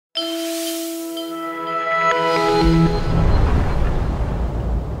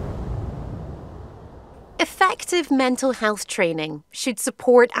Effective mental health training should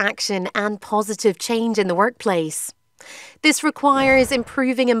support action and positive change in the workplace. This requires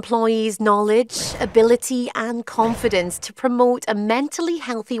improving employees' knowledge, ability and confidence to promote a mentally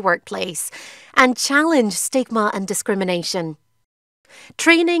healthy workplace and challenge stigma and discrimination.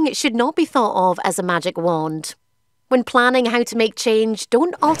 Training should not be thought of as a magic wand. When planning how to make change,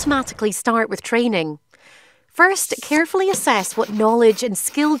 don't automatically start with training. First, carefully assess what knowledge and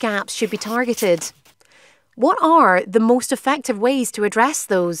skill gaps should be targeted. What are the most effective ways to address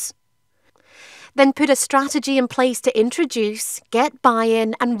those? Then put a strategy in place to introduce, get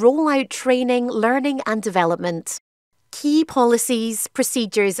buy-in and roll out training, learning and development. Key policies,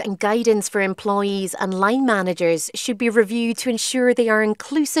 procedures and guidance for employees and line managers should be reviewed to ensure they are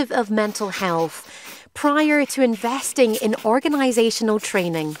inclusive of mental health prior to investing in organisational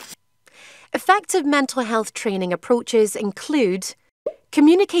training. Effective mental health training approaches include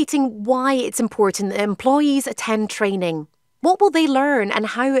communicating why it's important that employees attend training. What will they learn and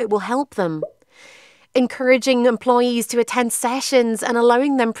how it will help them? Encouraging employees to attend sessions and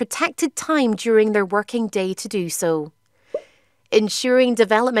allowing them protected time during their working day to do so. Ensuring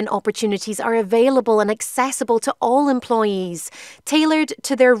development opportunities are available and accessible to all employees, tailored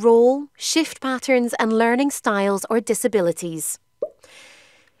to their role, shift patterns and learning styles or disabilities.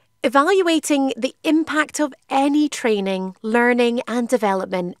 Evaluating the impact of any training, learning and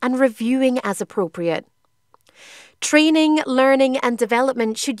development and reviewing as appropriate. Training, learning and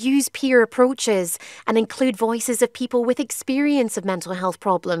development should use peer approaches and include voices of people with experience of mental health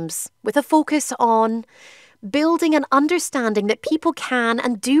problems, with a focus on building an understanding that people can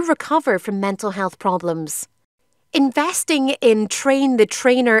and do recover from mental health problems. Investing in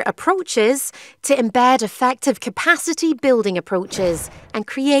train-the-trainer approaches to embed effective capacity building approaches and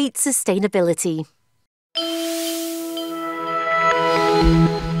create sustainability.